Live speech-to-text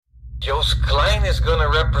Joost Klein is gonna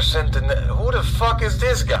represent who the fuck is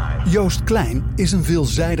this guy? Joost Klein is een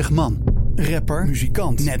veelzijdig man. Rapper,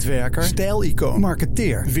 muzikant, netwerker, stijlicoon,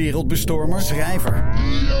 marketeer, wereldbestormer, schrijver.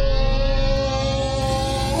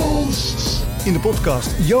 In de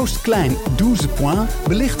podcast Joost Klein 12 points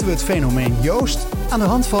belichten we het fenomeen Joost aan de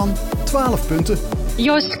hand van 12 punten.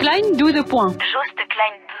 Joost Klein 12 points. Joost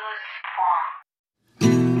Klein 12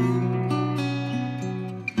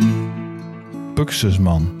 points.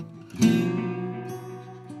 Buxusman.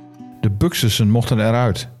 De buxussen mochten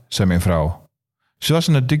eruit, zei mijn vrouw. Ze was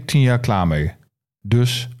er na dik 10 jaar klaar mee.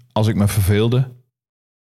 Dus, als ik me verveelde...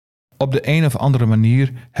 Op de een of andere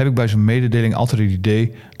manier heb ik bij zo'n mededeling altijd het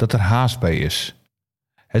idee dat er haast bij is.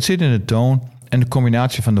 Het zit in de toon en de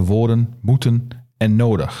combinatie van de woorden moeten en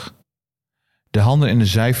nodig. De handen in de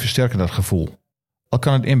zij versterken dat gevoel. Al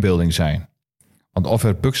kan het inbeelding zijn. Want of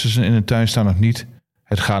er buxussen in de tuin staan of niet,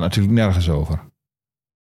 het gaat natuurlijk nergens over.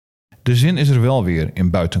 De zin is er wel weer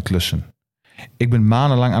in buitenklussen. Ik ben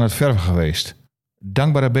maandenlang aan het verven geweest.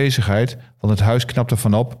 Dankbare bezigheid, want het huis knapt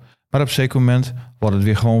ervan op, maar op een zeker moment wordt het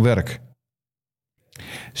weer gewoon werk.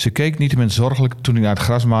 Ze keek niettemin zorgelijk toen ik naar het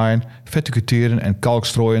grasmaaien, verticuteren en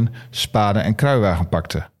kalkstrooien, spade en kruiwagen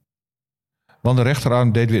pakte. Want de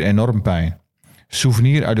rechterarm deed weer enorm pijn.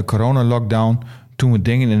 Souvenir uit de coronalockdown toen we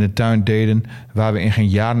dingen in de tuin deden waar we in geen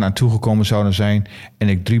jaren aan toegekomen zouden zijn en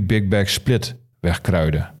ik 3 Big Bag Split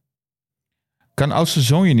wegkruide. Kan oudste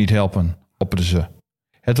zoon je niet helpen, opperde ze.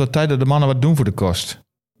 Het wordt tijd dat de mannen wat doen voor de kost.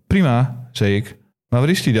 Prima, zei ik. Maar waar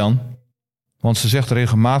is die dan? Want ze zegt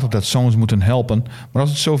regelmatig dat zoons moeten helpen, maar als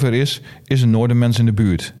het zover is er nooit een mens in de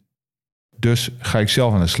buurt. Dus ga ik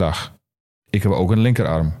zelf aan de slag. Ik heb ook een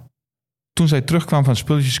linkerarm. Toen zij terugkwam van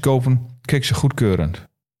spulletjes kopen, keek ze goedkeurend.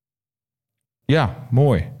 Ja,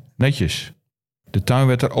 mooi, netjes. De tuin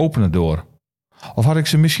werd er opener door. Of had ik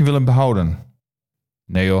ze misschien willen behouden?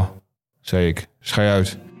 Nee hoor, zei ik. Schei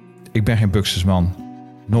uit. Ik ben geen buxusman.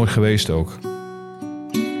 Nooit geweest ook.